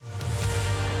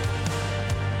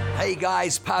Hey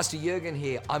guys, Pastor Jurgen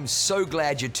here. I'm so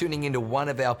glad you're tuning into one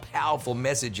of our powerful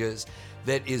messages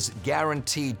that is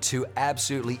guaranteed to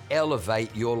absolutely elevate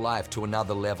your life to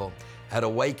another level. At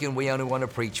Awaken, we only want to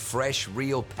preach fresh,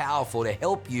 real, powerful to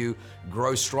help you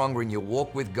grow stronger in your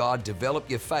walk with God, develop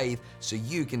your faith so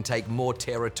you can take more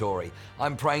territory.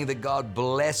 I'm praying that God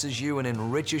blesses you and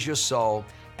enriches your soul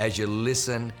as you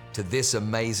listen to this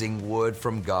amazing word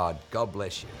from God. God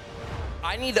bless you.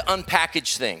 I need to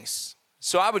unpackage things.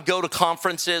 So I would go to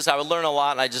conferences, I would learn a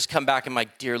lot, and I'd just come back and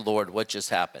like, dear Lord, what just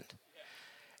happened?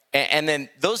 And then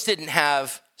those didn't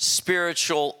have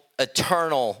spiritual,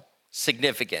 eternal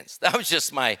significance. That was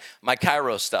just my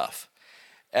Cairo stuff.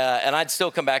 And I'd still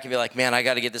come back and be like, man, I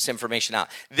got to get this information out.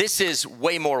 This is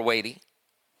way more weighty,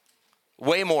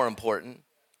 way more important.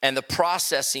 And the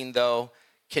processing, though,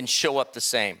 can show up the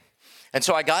same. And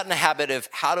so I got in the habit of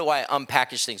how do I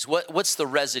unpackage things? What's the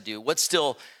residue? What's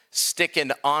still sticking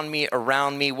on me,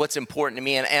 around me? What's important to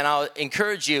me? And I'll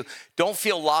encourage you, don't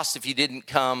feel lost if you didn't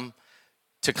come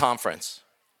to conference.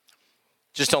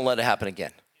 Just don't let it happen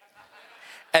again.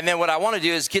 And then what I want to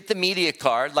do is get the media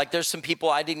card. Like there's some people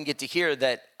I didn't get to hear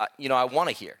that, I want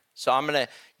to hear. So I'm going to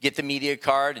get the media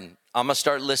card and I'm going to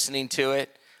start listening to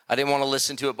it. I didn't want to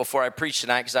listen to it before I preached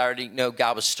tonight because I already know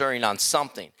God was stirring on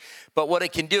something. But what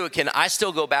it can do, I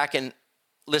still go back and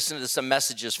listen to some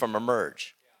messages from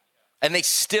Emerge. And they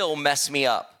still mess me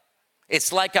up.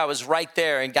 It's like I was right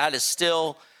there and God is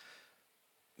still,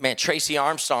 Tracy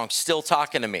Armstrong's still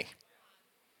talking to me.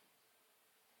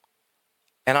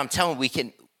 And I'm telling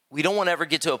you, we don't want to ever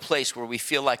get to a place where we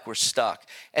feel like we're stuck.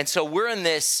 And so we're in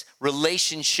this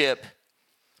relationship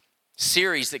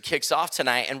series that kicks off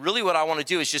tonight. And really what I want to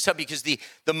do is just help you because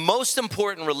the most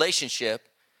important relationship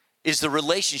is the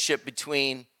relationship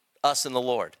between us and the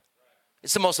Lord.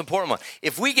 It's the most important one.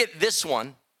 If we get this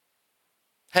one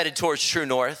headed towards true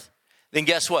north, then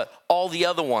guess what? All the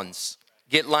other ones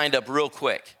get lined up real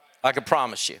quick. I can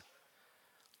promise you.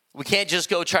 We can't just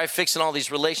go try fixing all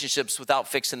these relationships without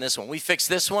fixing this one. We fix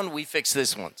this one, we fix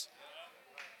this one.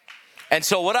 And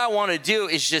so what I want to do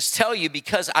is just tell you,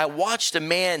 because I watched a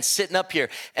man sitting up here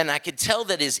and I could tell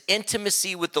that his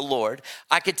intimacy with the Lord,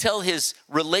 I could tell his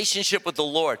relationship with the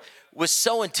Lord was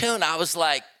so in tune. I was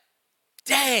like,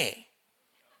 dang.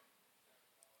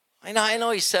 I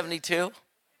know he's 72,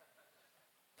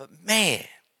 but man,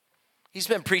 he's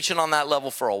been preaching on that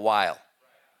level for a while.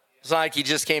 It's like he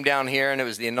just came down here and it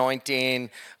was the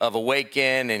anointing of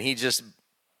Awaken and he just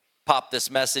popped this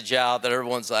message out that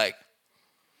everyone's like,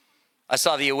 I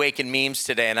saw the Awaken memes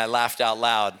today and I laughed out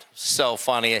loud. So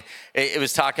funny. It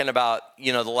was talking about,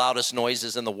 the loudest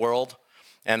noises in the world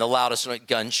and the loudest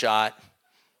gunshot,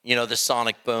 the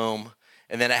sonic boom.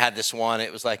 And then it had this one,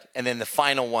 it was like, and then the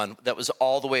final one that was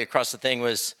all the way across the thing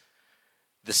was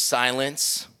the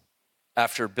silence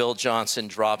after Bill Johnson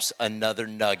drops another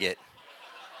nugget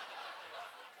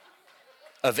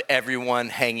of everyone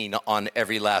hanging on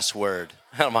every last word.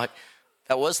 And I'm like,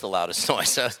 that was the loudest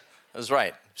noise. I was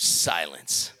right.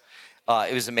 Silence.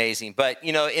 It was amazing. But,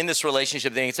 in this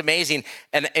relationship thing, it's amazing.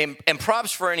 And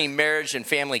props for any marriage and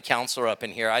family counselor up in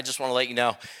here. I just want to let you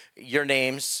know your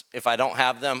names. If I don't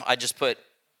have them, I just put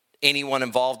anyone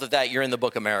involved with that. You're in the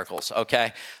book of miracles,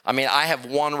 okay? I have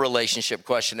one relationship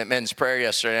question at men's prayer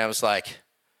yesterday. And I was like,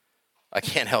 I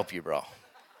can't help you, bro.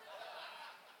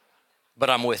 But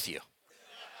I'm with you.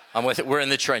 We're in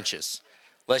the trenches.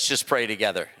 Let's just pray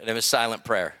together. And it was silent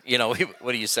prayer.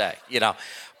 What do you say?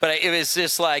 But it was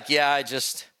just like, I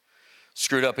just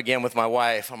screwed up again with my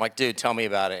wife. I'm like, dude, tell me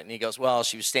about it. And he goes, well,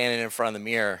 she was standing in front of the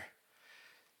mirror.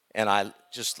 And I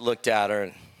just looked at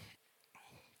her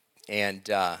and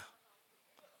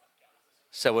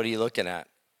said, what are you looking at?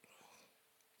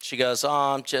 She goes,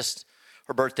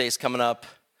 her birthday's coming up.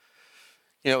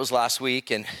 It was last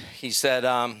week. And he said,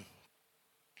 well,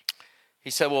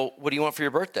 what do you want for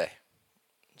your birthday?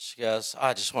 She goes,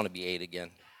 I just want to be 8 again.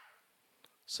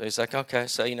 So he's like, okay.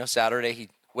 So, Saturday he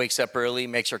wakes up early,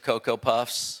 makes her Cocoa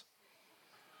Puffs,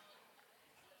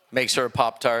 makes her a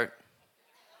Pop-Tart,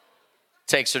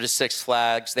 takes her to Six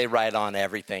Flags. They ride on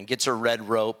everything. Gets her red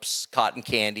ropes, cotton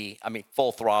candy.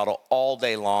 Full throttle all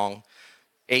day long.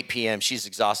 8 p.m., she's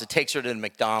exhausted. Takes her to the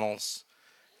McDonald's,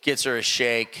 gets her a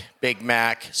shake, Big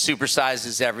Mac,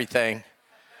 supersizes everything.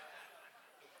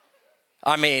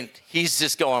 He's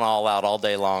just going all out all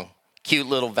day long. Cute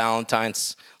little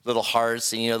Valentine's, little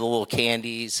hearts, and, the little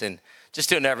candies, and just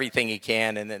doing everything he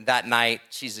can. And then that night,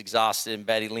 she's exhausted in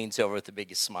bed. He leans over with the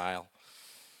biggest smile.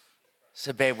 I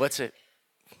said, babe,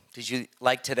 did you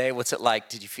like today? What's it like?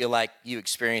 Did you feel like you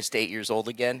experienced 8 years old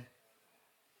again?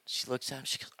 She looks at him,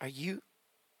 she goes, Are you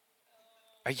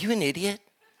an idiot?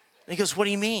 And he goes, what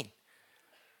do you mean?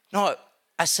 No,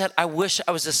 I said, I wish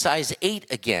I was a size 8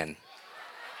 again.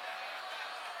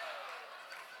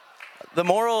 The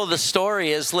moral of the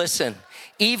story is, listen,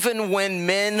 even when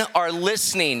men are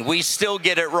listening, we still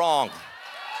get it wrong.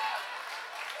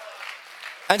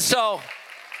 And so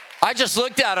I just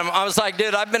looked at him. I was like,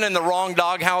 dude, I've been in the wrong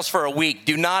doghouse for a week.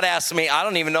 Do not ask me. I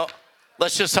don't even know.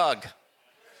 Let's just hug.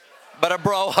 But a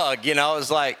bro hug, you know, it was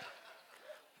like.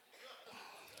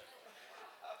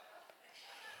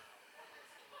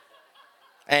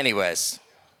 Anyways,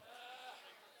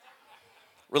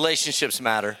 relationships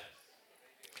matter.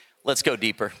 Let's go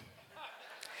deeper.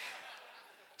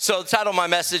 So the title of my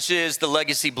message is The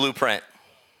Legacy Blueprint.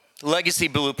 Legacy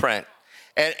Blueprint.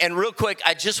 And real quick,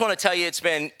 I just want to tell you, it's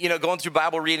been, going through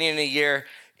Bible reading in a year.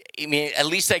 I mean, at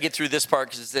least I get through this part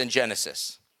because it's in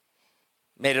Genesis.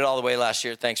 Made it all the way last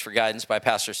year. Thanks for guidance by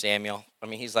Pastor Samuel. I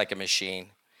mean, he's like a machine.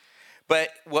 But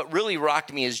what really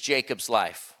rocked me is Jacob's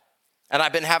life. And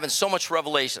I've been having so much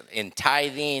revelation in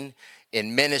tithing,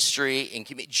 in ministry, in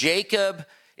community. Jacob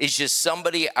is just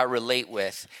somebody I relate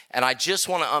with. And I just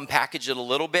want to unpackage it a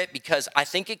little bit because I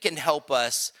think it can help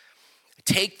us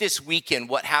take this weekend,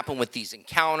 what happened with these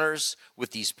encounters,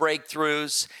 with these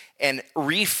breakthroughs, and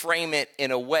reframe it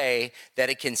in a way that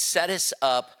it can set us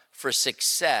up for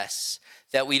success,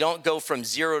 that we don't go from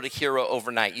zero to hero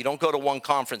overnight. You don't go to one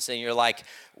conference and you're like,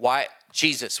 why,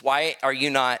 Jesus, why are you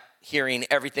not hearing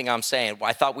everything I'm saying? Well,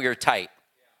 I thought we were tight.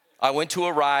 I went to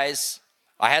a rise.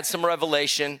 I had some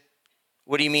revelation.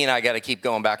 What do you mean I got to keep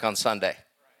going back on Sunday?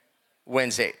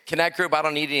 Wednesday. Connect group, I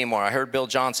don't need it anymore. I heard Bill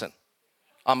Johnson.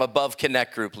 I'm above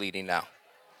Connect group leading now.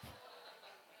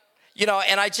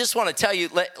 And I just want to tell you,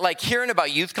 like hearing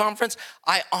about youth conference,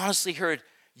 I honestly heard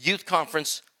youth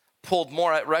conference pulled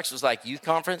more at Rex. Was like, youth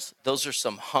conference, those are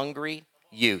some hungry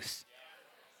youth.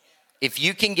 If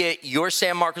you can get your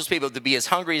San Marcos people to be as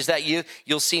hungry as that youth,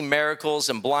 you'll see miracles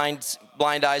and blind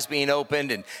eyes being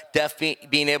opened and deaf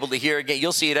being able to hear again.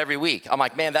 You'll see it every week. I'm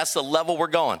like, man, that's the level we're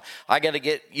going. I got to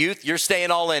get youth. You're staying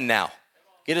all in now.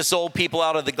 Get us old people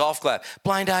out of the golf club.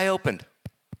 Blind eye opened.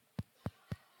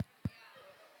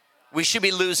 We should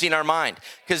be losing our mind.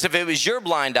 Because if it was your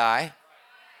blind eye,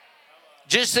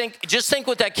 just think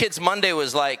what that kid's Monday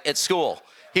was like at school.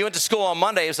 He went to school on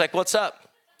Monday. He was like, what's up?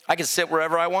 I can sit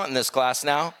wherever I want in this class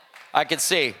now. I can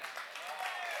see.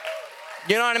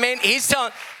 You know what I mean? He's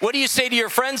telling, what do you say to your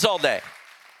friends all day?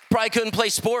 Probably couldn't play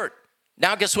sport.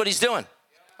 Now guess what he's doing?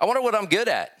 I wonder what I'm good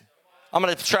at. I'm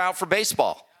going to try out for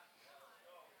baseball.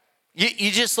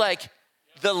 You just like,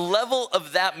 the level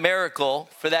of that miracle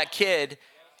for that kid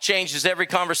changes every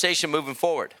conversation moving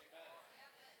forward.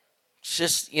 It's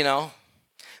just,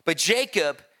 But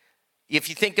Jacob, if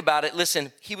you think about it,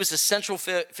 listen, he was a central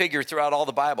figure throughout all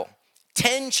the Bible.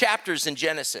 10 chapters in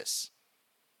Genesis.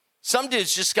 Some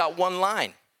dudes just got one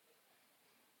line.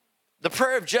 The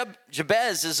prayer of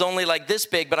Jabez is only like this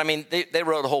big, but I mean, they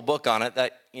wrote a whole book on it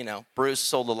that, Bruce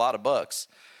sold a lot of books.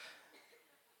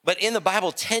 But in the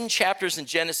Bible, 10 chapters in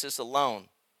Genesis alone,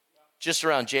 just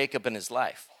around Jacob and his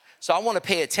life. So I want to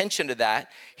pay attention to that.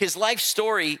 His life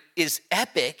story is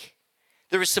epic.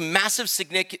 There are some massive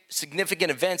significant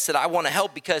events that I want to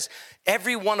help because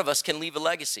every one of us can leave a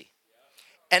legacy.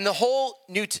 And the whole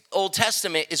Old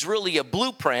Testament is really a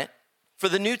blueprint for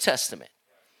the New Testament.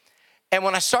 And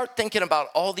when I start thinking about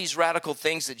all these radical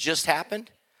things that just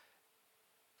happened,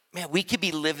 man, we could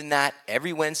be living that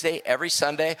every Wednesday, every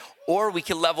Sunday, or we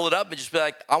can level it up and just be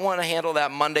like, I want to handle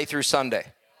that Monday through Sunday.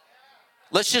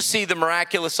 Let's just see the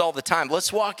miraculous all the time.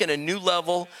 Let's walk in a new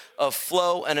level of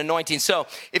flow and anointing. So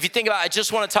if you think about it, I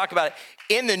just want to talk about it.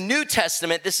 In the New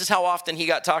Testament, this is how often he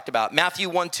got talked about. Matthew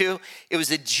 1:2, it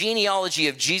was a genealogy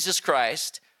of Jesus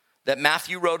Christ that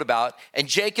Matthew wrote about. And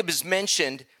Jacob is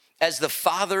mentioned as the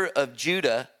father of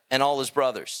Judah and all his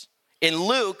brothers. In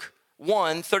Luke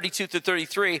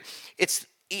 1:32-33, it's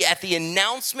at the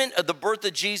announcement of the birth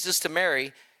of Jesus to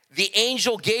Mary, the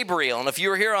angel Gabriel, and if you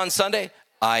were here on Sunday,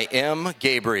 I am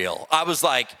Gabriel. I was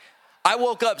like, I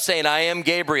woke up saying, I am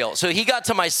Gabriel. So he got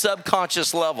to my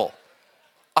subconscious level.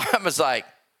 I was like,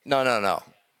 no,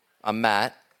 I'm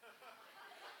Matt.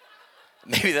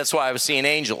 Maybe that's why I was seeing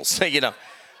angels,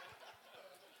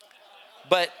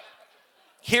 But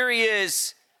here he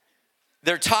is.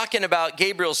 They're talking about,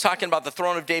 Gabriel's talking about the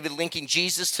throne of David, linking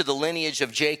Jesus to the lineage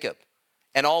of Jacob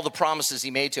and all the promises he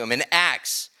made to him. In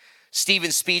Acts,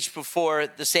 Stephen's speech before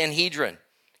the Sanhedrin,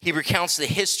 he recounts the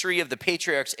history of the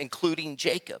patriarchs, including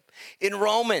Jacob. In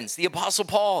Romans, the Apostle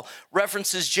Paul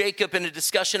references Jacob in a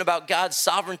discussion about God's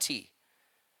sovereignty,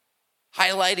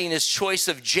 highlighting his choice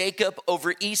of Jacob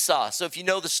over Esau. So if you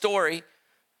know the story,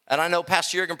 and I know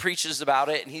Pastor Jurgen preaches about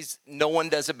it, and no one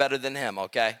does it better than him,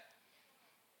 okay?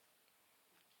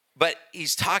 But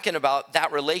he's talking about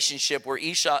that relationship where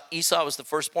Esau was the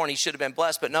firstborn. He should have been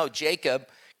blessed. But no, Jacob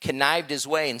connived his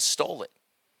way and stole it.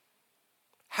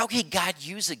 How could God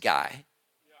use a guy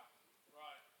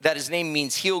that his name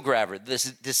means heel grabber, this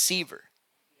deceiver?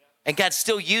 And God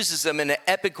still uses him in an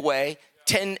epic way.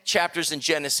 10 chapters in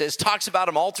Genesis, talks about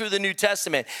him all through the New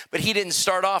Testament, but he didn't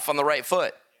start off on the right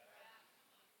foot.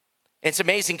 It's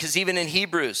amazing because even in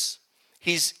Hebrews,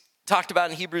 he's talked about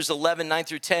in Hebrews 11, 9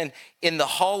 through 10, in the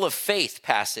hall of faith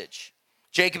passage,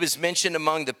 Jacob is mentioned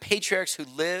among the patriarchs who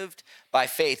lived by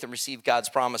faith and received God's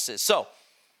promises. So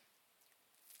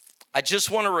I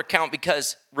just want to recount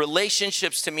because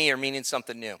relationships to me are meaning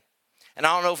something new. And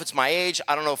I don't know if it's my age.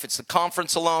 I don't know if it's the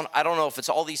conference alone. I don't know if it's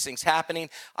all these things happening.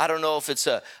 I don't know if it's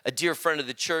a dear friend of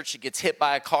the church that gets hit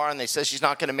by a car and they say she's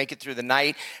not going to make it through the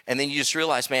night. And then you just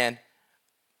realize, man,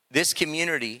 this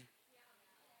community,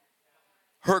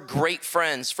 her great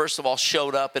friends, first of all,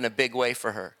 showed up in a big way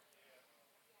for her.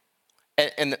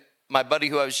 And my buddy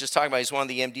who I was just talking about, he's one of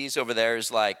the MDs over there,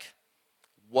 is like,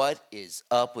 what is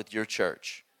up with your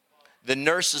church? The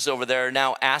nurses over there are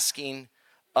now asking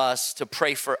us to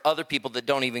pray for other people that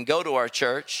don't even go to our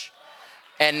church.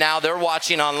 And now they're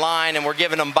watching online and we're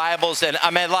giving them Bibles. And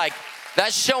I mean, like,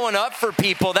 that's showing up for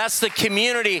people. That's the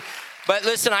community. But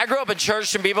listen, I grew up in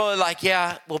church and people are like,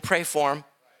 yeah, we'll pray for them.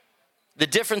 The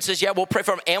difference is, yeah, we'll pray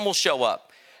for them and we'll show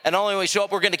up. And not only when we show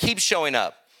up, we're going to keep showing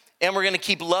up. And we're going to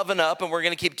keep loving up and we're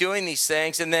going to keep doing these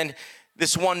things. And then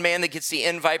this one man that gets the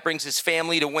invite brings his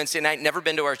family to Wednesday night, never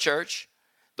been to our church.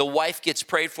 The wife gets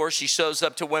prayed for. She shows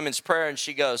up to women's prayer and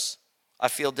she goes, I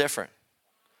feel different.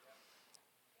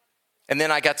 And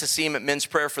then I got to see him at men's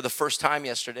prayer for the first time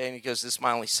yesterday. And he goes, this is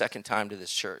my only second time to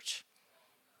this church.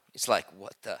 He's like,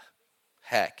 what the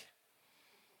heck?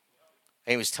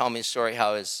 And he was telling me a story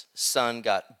how his son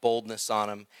got boldness on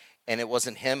him. And it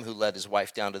wasn't him who led his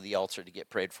wife down to the altar to get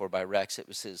prayed for by Rex. It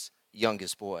was his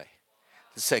youngest boy.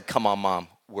 He said, come on, Mom,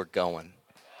 we're going.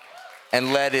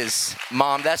 And led his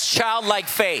mom. That's childlike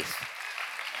faith.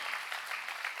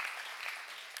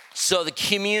 So the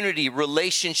community,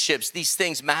 relationships, these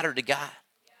things matter to God.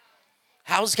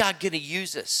 How's God going to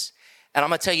use us? And I'm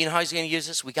going to tell you, how he's going to use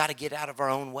us? We got to get out of our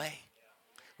own way.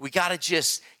 We got to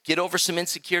just get over some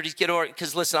insecurities,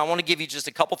 because listen, I want to give you just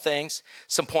a couple things,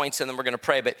 some points, and then we're going to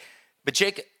pray. But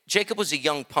Jacob was a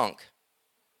young punk.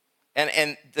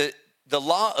 And the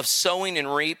law of sowing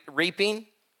and reaping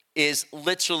is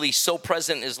literally so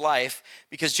present in his life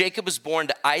because Jacob was born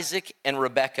to Isaac and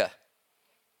Rebekah.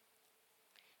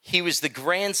 He was the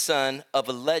grandson of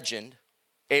a legend,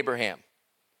 Abraham.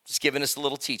 Just giving us a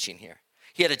little teaching here.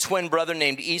 He had a twin brother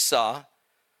named Esau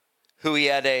who he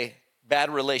had a bad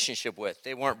relationship with.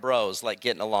 They weren't bros, like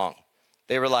getting along.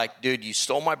 They were like, dude, you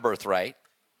stole my birthright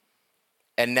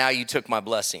and now you took my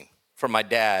blessing from my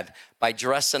dad by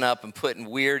dressing up and putting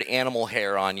weird animal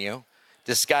hair on you,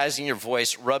 disguising your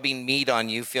voice, rubbing meat on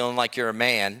you, feeling like you're a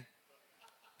man,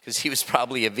 because he was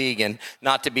probably a vegan.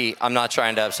 I'm not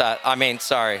trying to upset. I mean,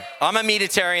 sorry. I'm a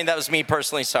meatitarian. That was me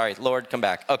personally. Sorry. Lord, come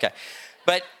back. Okay.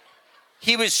 But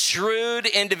he was shrewd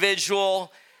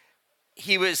individual.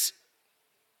 He was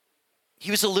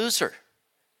a loser.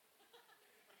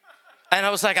 And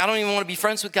I was like, I don't even want to be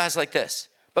friends with guys like this.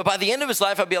 But by the end of his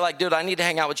life, I'd be like, dude, I need to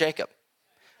hang out with Jacob.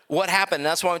 What happened?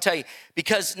 That's what I want to tell you.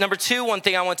 Because number two, one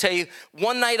thing I want to tell you,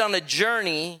 one night on a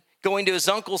journey, going to his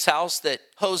uncle's house that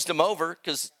hosed him over,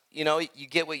 because, you know, you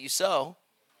get what you sow.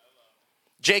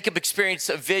 Jacob experienced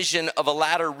a vision of a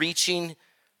ladder reaching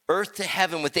earth to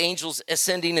heaven with angels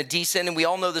ascending and descending. We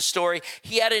all know the story.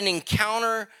 He had an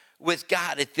encounter with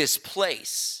God at this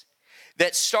place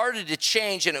that started to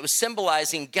change, and it was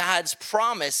symbolizing God's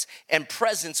promise and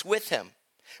presence with him.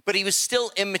 But he was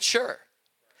still immature.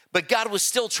 But God was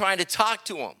still trying to talk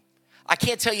to him. I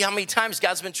can't tell you how many times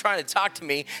God's been trying to talk to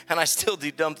me, and I still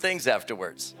do dumb things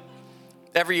afterwards.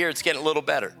 Every year it's getting a little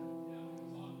better.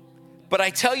 But I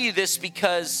tell you this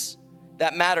because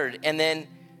that mattered. And then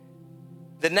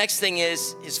the next thing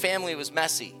is his family was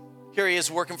messy. Here he is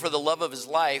working for the love of his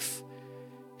life,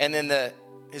 and then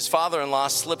his father-in-law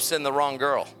slips in the wrong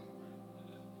girl.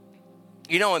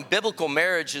 You know, in biblical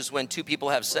marriage is when two people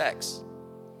have sex.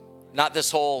 Not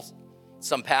this whole,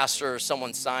 some pastor or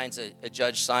someone signs, a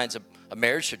judge signs a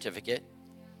marriage certificate.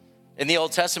 In the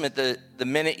Old Testament, the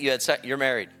minute you had sex, you're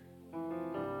married.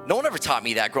 No one ever taught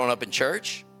me that growing up in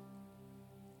church.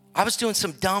 I was doing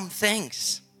some dumb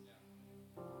things.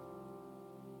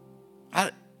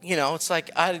 It's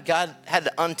like God had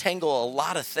to untangle a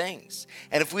lot of things.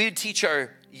 And if we would teach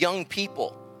our young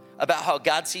people about how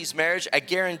God sees marriage, I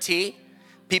guarantee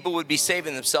people would be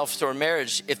saving themselves through a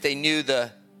marriage if they knew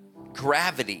the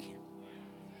gravity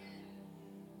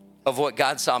of what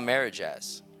God saw marriage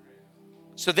as.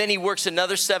 So then he works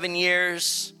another 7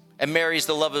 years and marries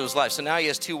the love of his life. So now he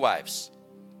has 2 wives.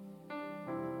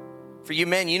 For you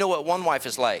men, you know what one wife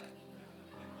is like.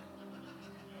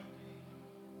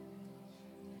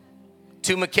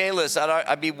 2 Michaelas,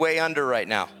 I'd be way under right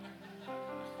now.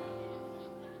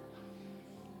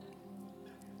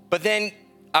 But then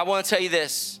I want to tell you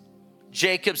this.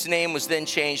 Jacob's name was then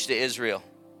changed to Israel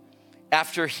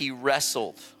after he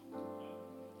wrestled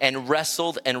and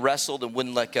wrestled and wrestled and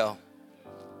wouldn't let go.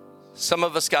 Some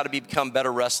of us got to become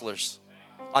better wrestlers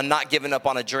on not giving up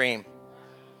on a dream,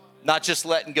 not just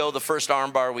letting go the first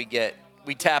arm bar we get.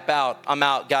 We tap out. I'm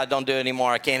out. God, don't do it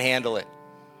anymore. I can't handle it.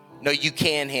 No, you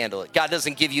can handle it. God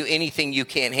doesn't give you anything you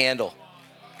can't handle.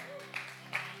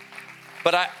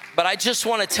 But I just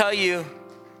want to tell you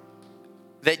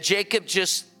that Jacob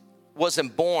just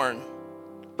wasn't born,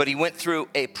 but he went through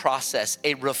a process,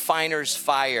 a refiner's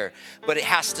fire. But it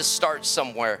has to start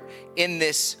somewhere in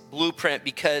this blueprint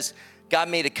because God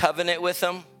made a covenant with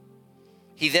him.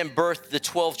 He then birthed the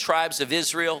 12 tribes of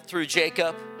Israel through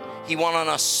Jacob. He went on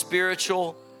a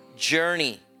spiritual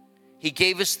journey. He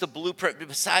gave us the blueprint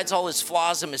besides all his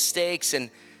flaws and mistakes, and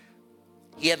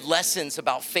he had lessons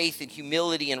about faith and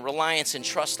humility and reliance and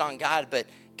trust on God. But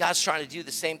God's trying to do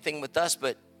the same thing with us,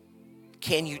 but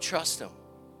can you trust him?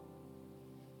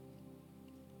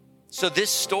 So this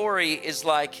story is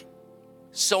like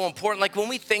so important. Like when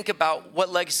we think about what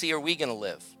legacy are we going to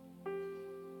live?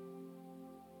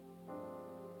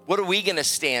 What are we going to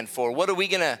stand for? What are we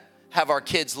going to have our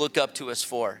kids look up to us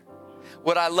for?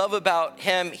 What I love about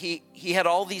him, he had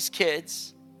all these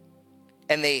kids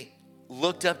and they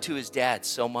looked up to his dad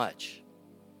so much.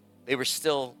 They were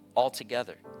still all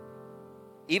together.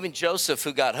 Even Joseph,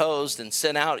 who got hosed and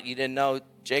sent out, you didn't know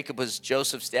Jacob was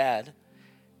Joseph's dad.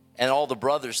 And all the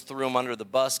brothers threw him under the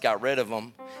bus, got rid of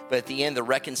him. But at the end, the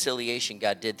reconciliation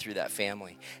God did through that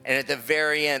family. And at the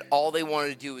very end, all they wanted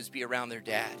to do was be around their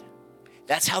dad.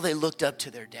 That's how they looked up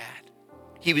to their dad.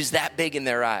 He was that big in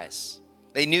their eyes.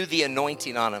 They knew the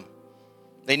anointing on him.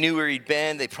 They knew where he'd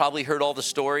been. They probably heard all the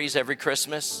stories every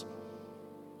Christmas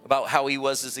about how he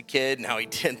was as a kid and how he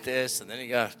did this. And then he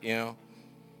got, your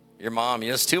mom,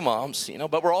 it's 2 moms,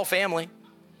 but we're all family.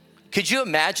 Could you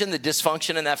imagine the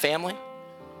dysfunction in that family?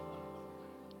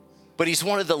 But he's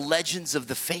one of the legends of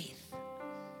the faith.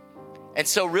 And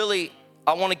so really,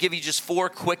 I want to give you just 4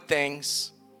 quick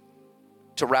things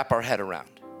to wrap our head around.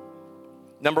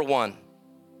 Number 1,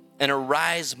 an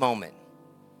arise moment.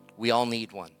 We all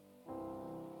need one.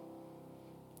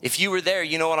 If you were there,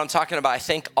 you know what I'm talking about. I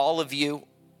think all of you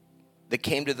that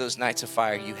came to those nights of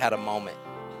fire, you had a moment.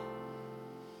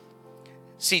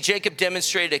 See, Jacob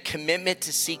demonstrated a commitment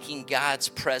to seeking God's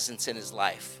presence in his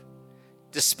life.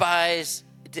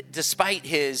 Despite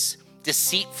his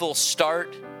deceitful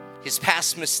start, his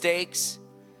past mistakes,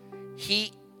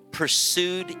 he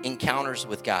pursued encounters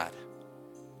with God.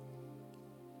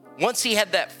 Once he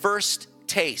had that first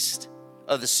taste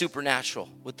of the supernatural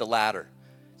with the ladder,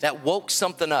 that woke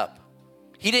something up.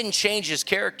 He didn't change his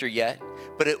character yet,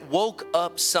 but it woke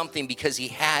up something because he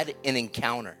had an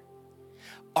encounter.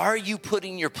 Are you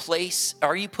putting yourself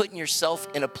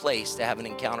in a place to have an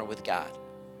encounter with God?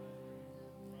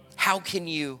 How can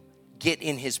you get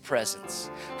in his presence?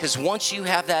 Because once you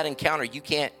have that encounter, you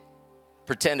can't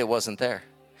pretend it wasn't there.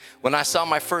 When I saw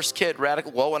my first kid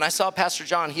when I saw Pastor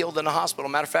John healed in the hospital,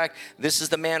 matter of fact, this is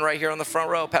the man right here on the front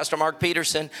row, Pastor Mark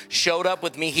Peterson, showed up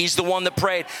with me. He's the one that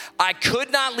prayed. I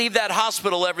could not leave that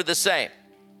hospital ever the same.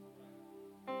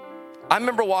 I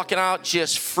remember walking out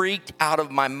just freaked out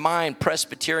of my mind,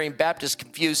 Presbyterian Baptist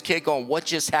confused kid going, what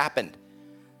just happened?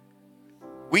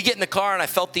 We get in the car and I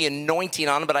felt the anointing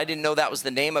on him, but I didn't know that was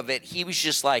the name of it. He was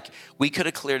just like, we could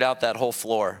have cleared out that whole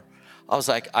floor. I was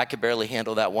like, I could barely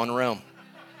handle that one room.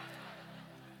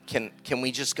 Can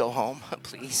we just go home,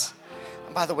 please?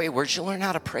 And by the way, where'd you learn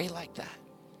how to pray like that?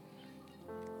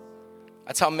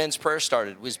 That's how men's prayer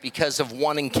started, was because of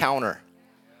one encounter.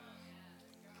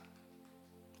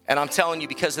 And I'm telling you,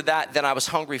 because of that, then I was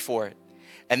hungry for it.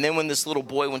 And then when this little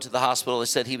boy went to the hospital, they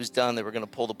said he was done. They were going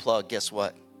to pull the plug. Guess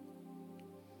what?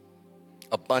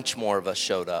 A bunch more of us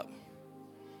showed up.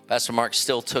 Pastor Mark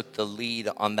still took the lead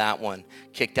on that one.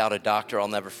 Kicked out a doctor. I'll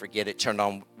never forget it. Turned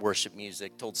on worship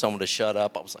music. Told someone to shut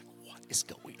up. I was like, what is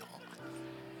going on?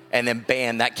 And then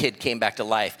bam, that kid came back to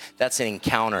life. That's an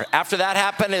encounter. After that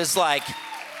happened, it's like,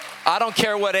 I don't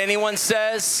care what anyone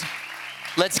says.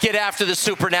 Let's get after the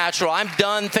supernatural. I'm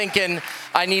done thinking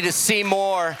I need to see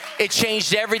more. It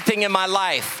changed everything in my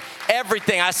life.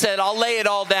 Everything. I said, I'll lay it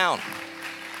all down.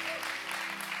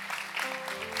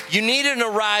 You need an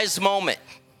arise moment.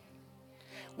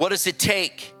 What does it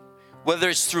take? Whether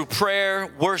it's through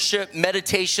prayer, worship,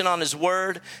 meditation on his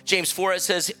word. James 4, it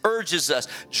says, urges us,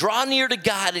 draw near to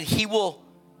God and he will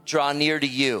draw near to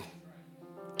you.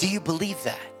 Do you believe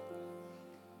that?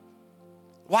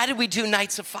 Why did we do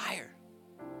Nights of Fire?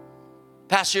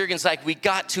 Pastor Jurgen's like, we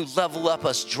got to level up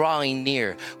us drawing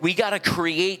near. We got to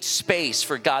create space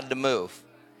for God to move.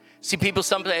 See, people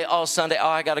someday, Sunday,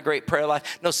 I got a great prayer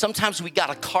life. No, sometimes we got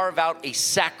to carve out a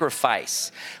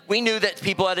sacrifice. We knew that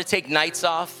people had to take nights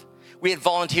off. We had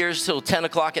volunteers till 10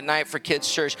 o'clock at night for kids'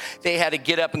 church. They had to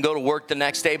get up and go to work the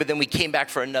next day, but then we came back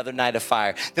for another night of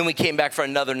fire. Then we came back for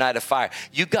another night of fire.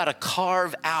 You got to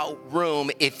carve out room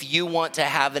if you want to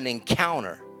have an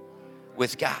encounter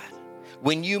with God.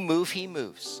 When you move, he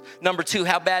moves. Number 2,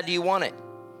 how bad do you want it?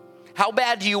 How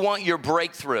bad do you want your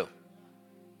breakthrough?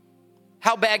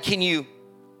 How bad can you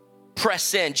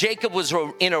press in? Jacob was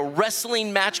in a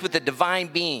wrestling match with a divine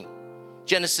being.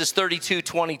 Genesis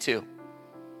 32:22,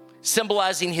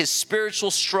 symbolizing his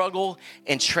spiritual struggle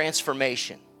and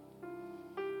transformation.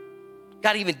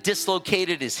 God even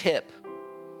dislocated his hip.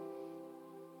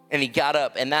 And he got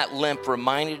up, and that limp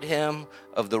reminded him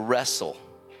of the wrestle.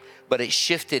 But it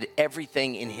shifted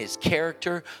everything in his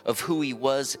character of who he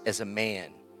was as a man.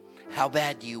 How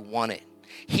bad do you want it?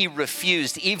 He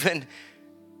refused. Even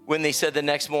when they said the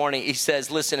next morning, he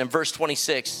says, listen, in verse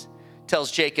 26,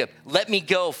 tells Jacob, let me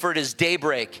go, for it is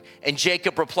daybreak. And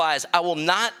Jacob replies, I will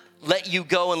not let you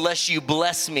go unless you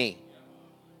bless me.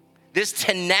 This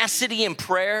tenacity in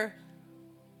prayer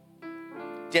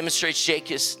demonstrates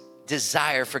Jacob's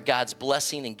desire for God's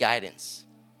blessing and guidance.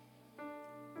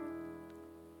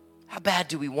 How bad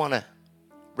do we want to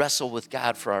wrestle with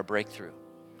God for our breakthrough?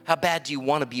 How bad do you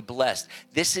want to be blessed?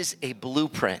 This is a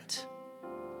blueprint.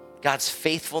 God's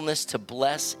faithfulness to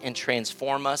bless and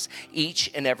transform us, each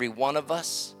and every one of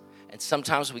us. And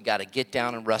sometimes we got to get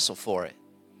down and wrestle for it.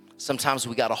 Sometimes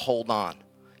we got to hold on.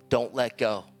 Don't let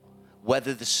go.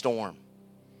 Weather the storm.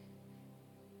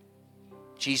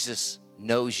 Jesus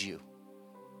knows you.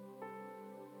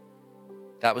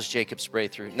 That was Jacob's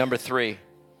breakthrough. Number 3,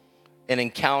 an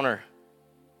encounter.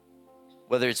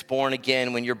 Whether it's born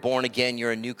again, when you're born again,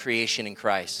 you're a new creation in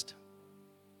Christ.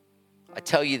 I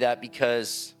tell you that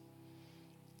because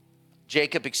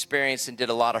Jacob experienced and did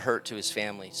a lot of hurt to his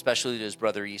family, especially to his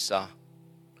brother Esau.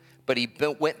 But he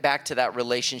went back to that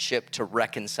relationship to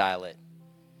reconcile it.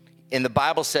 And the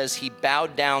Bible says he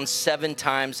bowed down 7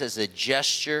 times as a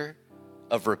gesture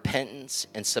of repentance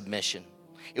and submission.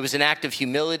 It was an act of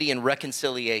humility and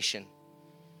reconciliation.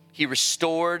 He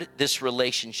restored this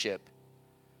relationship.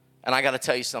 And I got to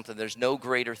tell you something, there's no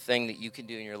greater thing that you can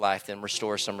do in your life than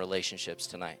restore some relationships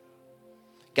tonight.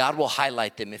 God will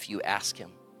highlight them if you ask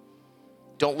him.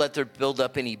 Don't let there build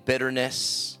up any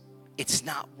bitterness. It's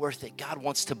not worth it. God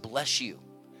wants to bless you.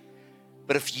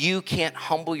 But if you can't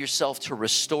humble yourself to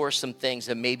restore some things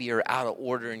that maybe are out of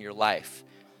order in your life,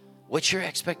 what's your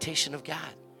expectation of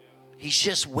God? He's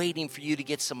just waiting for you to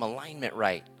get some alignment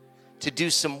right, to do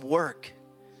some work.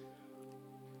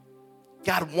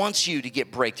 God wants you to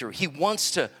get breakthrough. He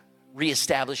wants to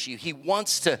reestablish you. He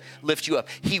wants to lift you up.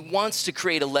 He wants to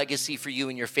create a legacy for you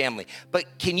and your family.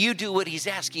 But can you do what he's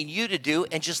asking you to do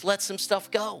and just let some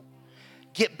stuff go?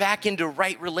 Get back into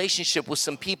right relationship with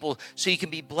some people so you can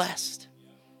be blessed.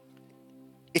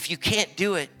 If you can't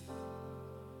do it,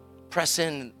 press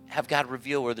in and have God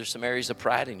reveal where there's some areas of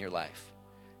pride in your life.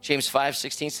 James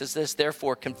 5:16 says this,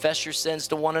 therefore confess your sins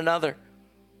to one another.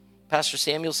 Pastor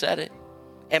Samuel said it.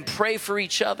 And pray for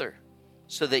each other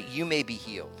so that you may be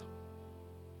healed.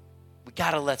 We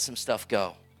got to let some stuff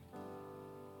go.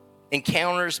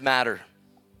 Encounters matter.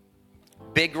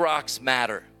 Big rocks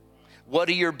matter. What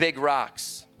are your big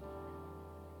rocks?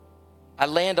 I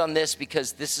land on this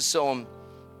because this is so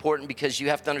important, because you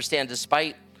have to understand,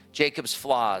 despite Jacob's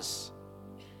flaws,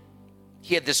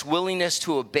 he had this willingness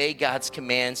to obey God's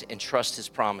commands and trust his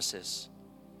promises.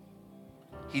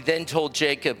 He then told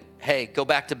Jacob, hey, go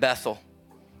back to Bethel,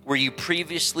 where you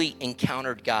previously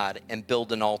encountered God, and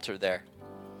build an altar there.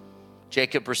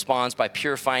 Jacob responds by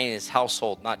purifying his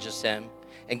household, not just him,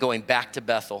 and going back to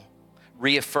Bethel,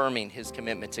 reaffirming his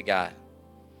commitment to God.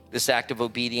 This act of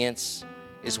obedience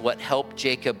is what helped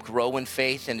Jacob grow in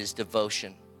faith and his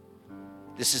devotion.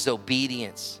 This is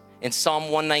obedience. In Psalm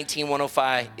 119,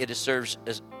 105, it assures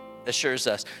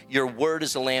us, your word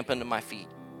is a lamp unto my feet,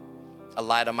 a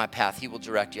light on my path. He will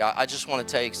direct you. I just want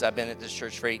to tell you, because I've been at this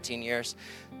church for 18 years,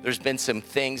 there's been some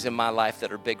things in my life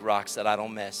that are big rocks that I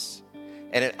don't miss.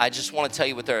 And I just want to tell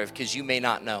you what they are, because you may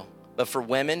not know. But for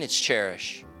women, it's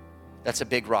Cherish. That's a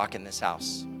big rock in this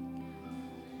house.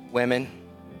 Women,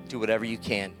 do whatever you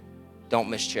can. Don't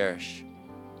miss Cherish.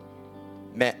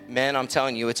 Men, I'm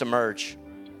telling you, it's Emerge.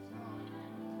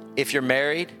 If you're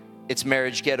married, it's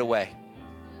Marriage Getaway.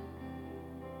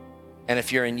 And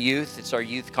if you're in youth, it's our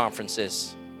youth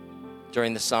conferences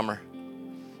during the summer.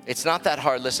 It's not that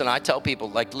hard. Listen, I tell people,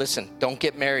 listen, don't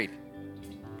get married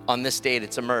on this date.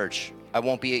 It's a merge. I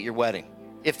won't be at your wedding,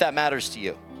 if that matters to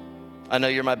you. I know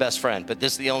you're my best friend, but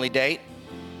this is the only date.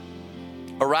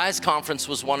 Arise Conference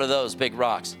was one of those big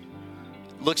rocks.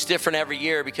 Looks different every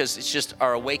year because it's just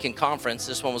our Awaken Conference.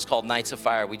 This one was called Nights of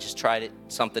Fire. We just tried it,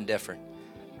 something different.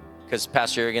 Because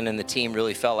Pastor Jurgen and the team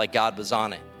really felt like God was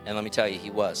on it. And let me tell you, he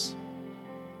was.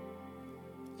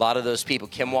 A lot of those people,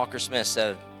 Kim Walker-Smith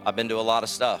said, I've been to a lot of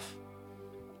stuff.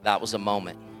 That was a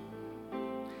moment.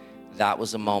 That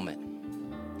was a moment.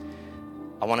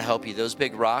 I want to help you. Those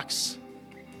big rocks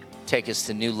take us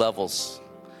to new levels,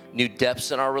 new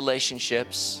depths in our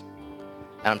relationships.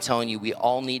 And I'm telling you, we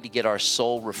all need to get our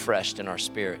soul refreshed in our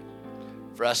spirit.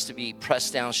 For us to be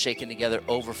pressed down, shaken together,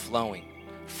 overflowing.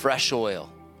 Fresh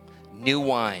oil, new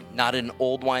wine, not in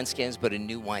old wineskins, but in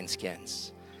new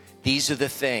wineskins. These are the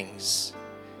things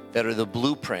that are the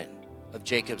blueprint of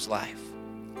Jacob's life.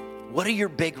 What are your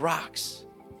big rocks?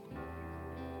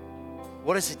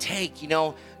 What does it take? You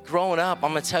know, growing up,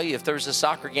 I'm going to tell you, if there was a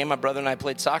soccer game, my brother and I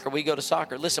played soccer, we go to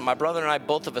soccer. Listen, my brother and I,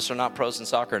 both of us are not pros in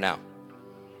soccer now.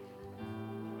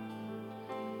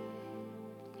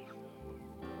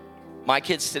 My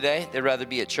kids today, they'd rather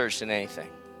be at church than anything.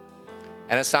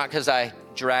 And it's not because I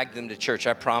dragged them to church,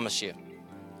 I promise you.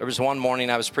 There was one morning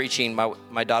I was preaching,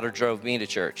 my daughter drove me to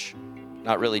church.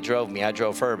 Not really drove me, I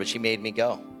drove her, but she made me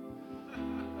go.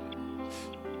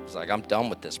 I was like, I'm done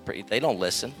with this. They don't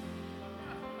listen.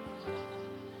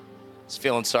 I was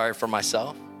feeling sorry for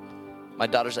myself. My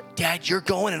daughter's like, Dad, you're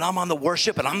going and I'm on the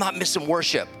worship and I'm not missing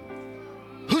worship.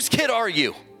 Whose kid are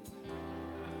you?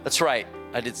 That's right.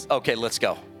 I did. Okay, let's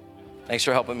go. Thanks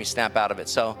for helping me snap out of it.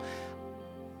 So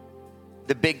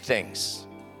the big things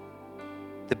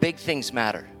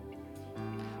matter.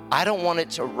 I don't want it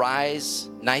to rise,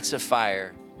 Nights of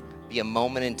Fire, be a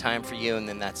moment in time for you and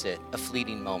then that's it, a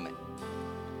fleeting moment.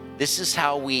 This is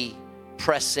how we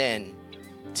press in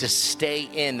to stay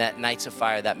in that Nights of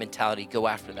Fire, that mentality, go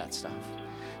after that stuff.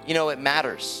 You know, it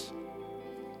matters.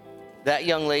 That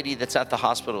young lady that's at the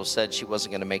hospital said she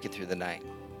wasn't gonna make it through the night.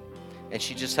 And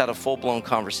she just had a full-blown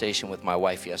conversation with my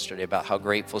wife yesterday about how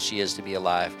grateful she is to be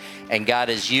alive. And God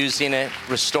is using it,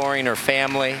 restoring her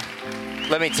family.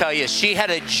 Let me tell you, she had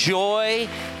a joy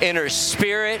in her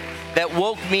spirit that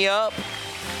woke me up.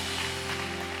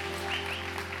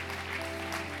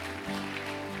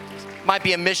 Might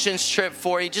be a missions trip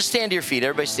for you. Just stand to your feet.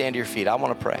 Everybody stand to your feet. I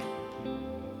want to pray.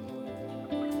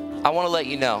 I want to let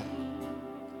you know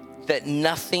that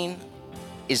nothing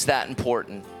is that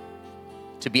important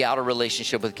to be out of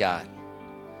relationship with God.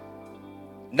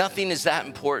 Nothing is that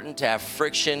important to have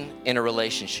friction in a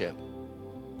relationship.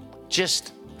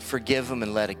 Just forgive them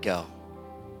and let it go.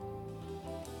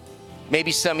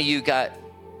 Maybe some of you got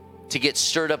to get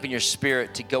stirred up in your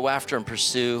spirit to go after and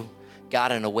pursue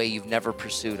God in a way you've never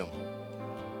pursued him.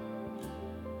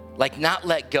 Like not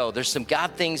let go. There's some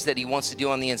God things that he wants to do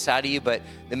on the inside of you, but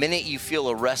the minute you feel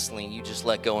a wrestling, you just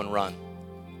let go and run.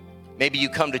 Maybe you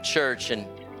come to church and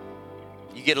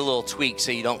you get a little tweak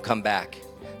so you don't come back.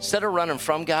 Instead of running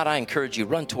from God, I encourage you,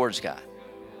 run towards God.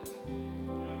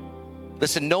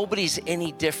 Listen, nobody's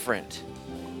any different.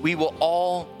 We will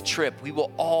all trip. We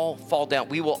will all fall down.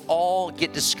 We will all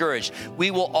get discouraged.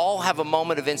 We will all have a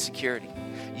moment of insecurity.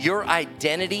 Your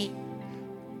identity,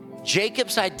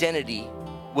 Jacob's identity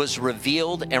was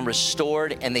revealed and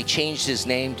restored, and they changed his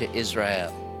name to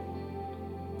Israel.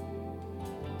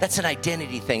 That's an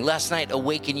identity thing. Last night,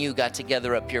 Awaken You got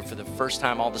together up here for the first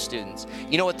time, all the students.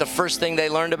 You know what the first thing they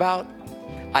learned about?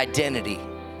 Identity.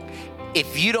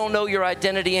 If you don't know your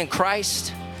identity in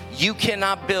Christ, you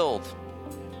cannot build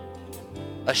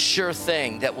a sure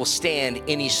thing that will stand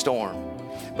any storm.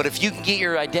 But if you can get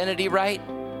your identity right,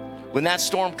 when that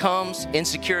storm comes,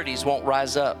 insecurities won't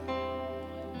rise up.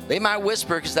 They might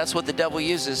whisper because that's what the devil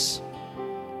uses.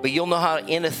 But you'll know how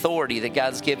in authority that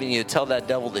God's given you to tell that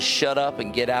devil to shut up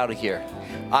and get out of here.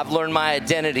 I've learned my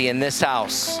identity in this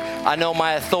house. I know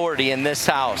my authority in this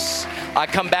house. I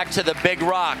come back to the big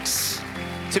rocks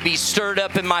to be stirred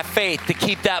up in my faith, to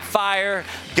keep that fire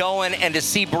going and to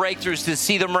see breakthroughs, to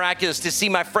see the miraculous, to see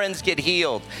my friends get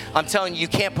healed. I'm telling you, you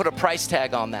can't put a price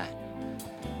tag on that.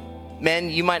 Men,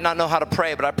 you might not know how to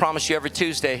pray, but I promise you every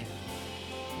Tuesday,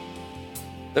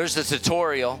 there's a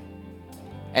tutorial.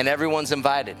 And everyone's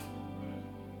invited.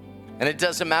 And it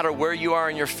doesn't matter where you are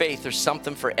in your faith, there's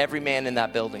something for every man in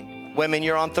that building. Women,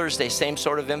 you're on Thursday, same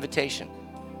sort of invitation.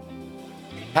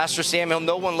 Pastor Samuel,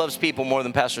 no one loves people more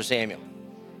than Pastor Samuel.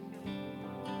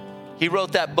 He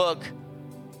wrote that book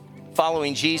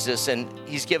following Jesus, and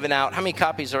he's given out, how many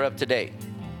copies are up to date?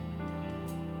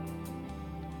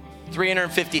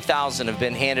 350,000 have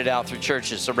been handed out through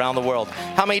churches around the world.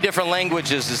 How many different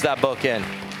languages is that book in?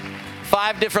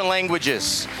 5 different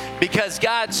languages. Because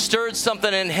God stirred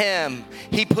something in him.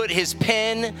 He put his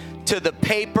pen to the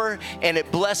paper, and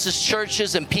it blesses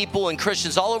churches and people and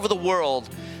Christians all over the world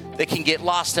that can get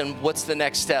lost in what's the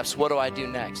next steps? What do I do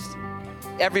next?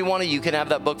 Every one of you can have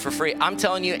that book for free. I'm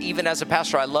telling you, even as a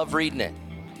pastor, I love reading it.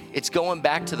 It's going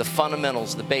back to the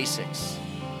fundamentals, the basics.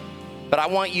 But I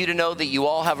want you to know that you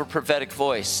all have a prophetic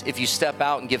voice if you step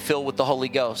out and get filled with the Holy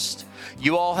Ghost.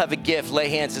 You all have a gift. Lay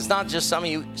hands. It's not just some of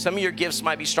you. Some of your gifts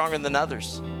might be stronger than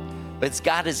others. But it's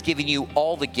God has given you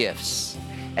all the gifts.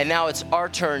 And now it's our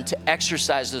turn to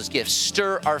exercise those gifts,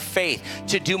 stir our faith,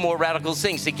 to do more radical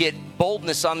things, to get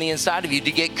boldness on the inside of you,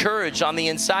 to get courage on the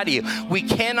inside of you. We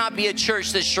cannot be a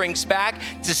church that shrinks back,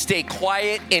 to stay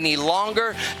quiet any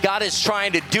longer. God is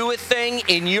trying to do a thing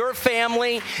in your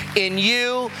family, in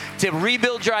you, to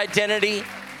rebuild your identity,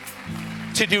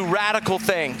 to do radical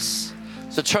things.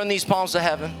 So turn these palms to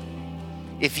heaven.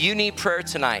 If you need prayer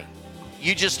tonight,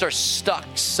 you just are stuck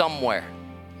somewhere.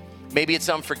 Maybe it's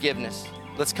unforgiveness.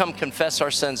 Let's come confess our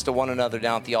sins to one another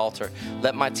down at the altar.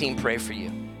 Let my team pray for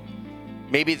you.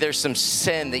 Maybe there's some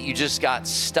sin that you just got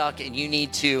stuck and you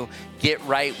need to get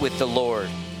right with the Lord.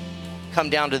 Come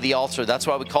down to the altar. That's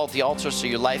why we call it the altar, so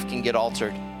your life can get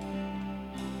altered.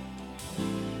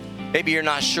 Maybe you're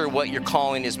not sure what your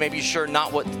calling is. Maybe you're sure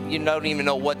not what, you don't even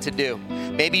know what to do.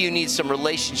 Maybe you need some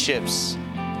relationships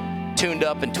tuned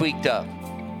up and tweaked up.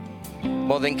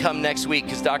 Well, then come next week,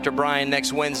 because Dr. Brian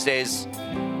next Wednesday's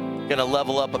going to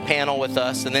level up a panel with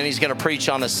us, and then he's going to preach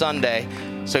on a Sunday.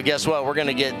 So guess what? We're going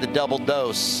to get the double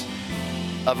dose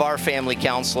of our family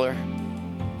counselor,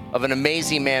 of an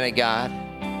amazing man of God.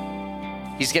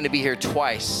 He's going to be here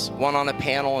twice, one on a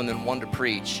panel and then one to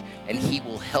preach, and he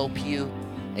will help you.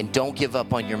 And don't give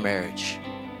up on your marriage.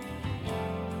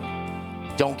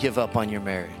 Don't give up on your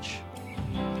marriage.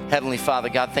 Heavenly Father,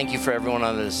 God, thank you for everyone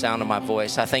under the sound of my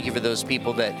voice. I thank you for those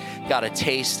people that got a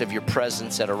taste of your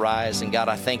presence at Arise. And God,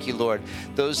 I thank you, Lord,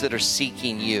 those that are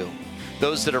seeking you,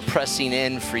 those that are pressing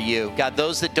in for you. God,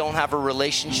 those that don't have a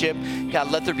relationship,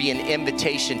 God, let there be an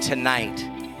invitation tonight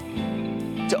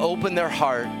to open their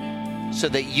heart so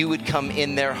that you would come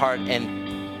in their heart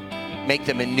and make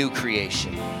them a new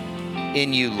creation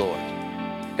in you, Lord.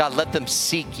 God, let them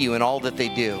seek you in all that they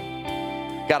do.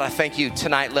 God, I thank you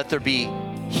tonight. Let there be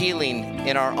healing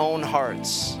in our own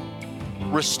hearts.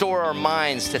 Restore our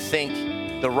minds to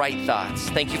think the right thoughts.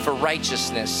 Thank you for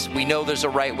righteousness. We know there's a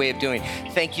right way of doing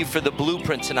it. Thank you for the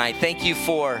blueprint tonight. Thank you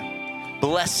for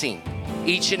blessing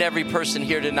each and every person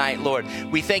here tonight, Lord.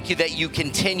 We thank you that you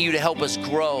continue to help us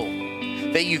grow,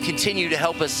 that you continue to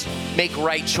help us make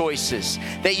right choices,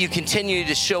 that you continue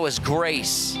to show us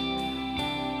grace.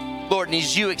 Lord, and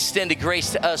as you extended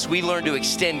grace to us, we learn to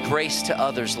extend grace to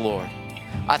others, Lord.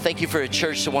 I thank you for a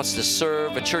church that wants to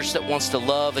serve, a church that wants to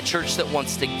love, a church that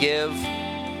wants to give.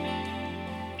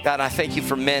 God, I thank you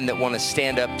for men that want to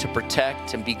stand up to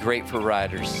protect and be great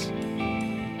providers.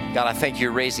 God, I thank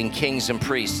you're raising kings and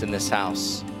priests in this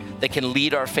house that can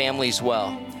lead our families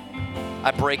well.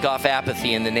 I break off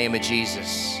apathy in the name of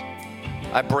Jesus.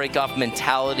 I break off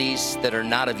mentalities that are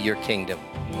not of your kingdom.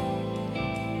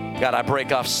 God, I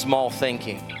break off small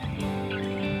thinking.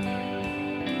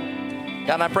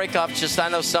 God, I break off I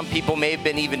know some people may have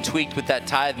been even tweaked with that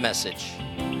tithe message.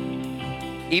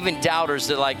 Even doubters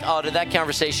that are like, oh, did that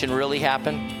conversation really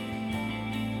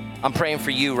happen? I'm praying for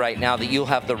you right now that you'll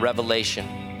have the revelation.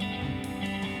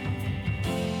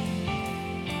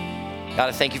 God,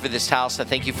 I thank you for this house. I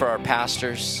thank you for our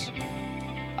pastors.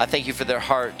 I thank you for their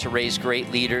heart to raise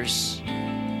great leaders,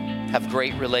 have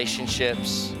great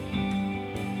relationships,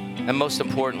 and most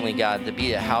importantly, God, to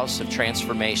be a house of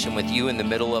transformation with you in the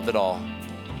middle of it all.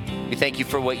 We thank you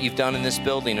for what you've done in this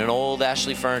building, an old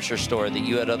Ashley Furniture store that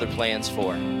you had other plans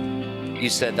for. You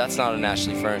said, that's not an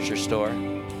Ashley Furniture store.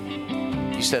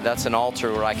 You said, that's an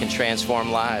altar where I can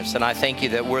transform lives. And I thank you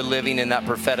that we're living in that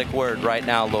prophetic word right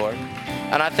now, Lord.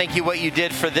 And I thank you what you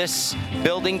did for this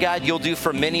building, God, you'll do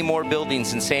for many more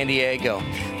buildings in San Diego.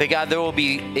 That, God, there will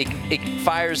be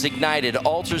fires ignited,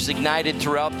 altars ignited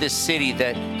throughout this city,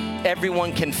 that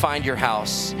everyone can find your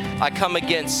house. I come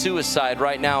against suicide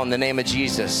right now in the name of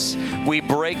Jesus. We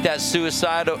break that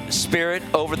suicide spirit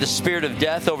over the spirit of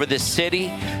death over this city.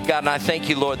 God, and I thank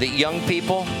you, Lord, that young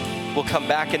people will come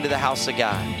back into the house of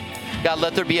God. God,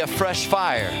 let there be a fresh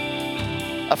fire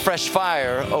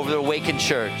over the awakened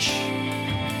church.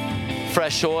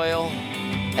 Fresh oil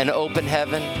and open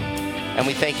heaven. And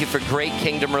we thank you for great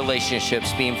kingdom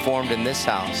relationships being formed in this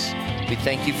house. We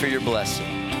thank you for your blessing.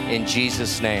 In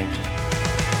Jesus' name.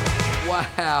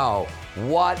 Wow,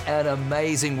 what an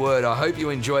amazing word. I hope you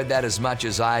enjoyed that as much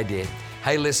as I did.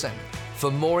 Hey, listen, for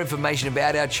more information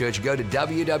about our church, go to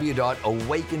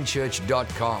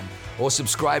www.awakenchurch.com or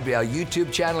subscribe to our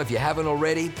YouTube channel if you haven't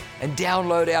already, and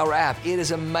download our app. It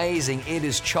is amazing. It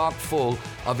is chock full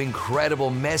of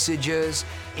incredible messages,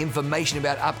 information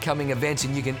about upcoming events,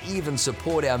 and you can even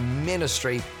support our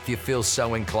ministry if you feel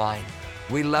so inclined.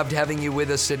 We loved having you with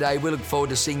us today. We look forward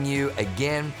to seeing you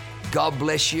again. God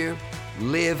bless you.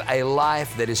 Live a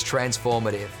life that is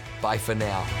transformative. Bye for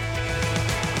now.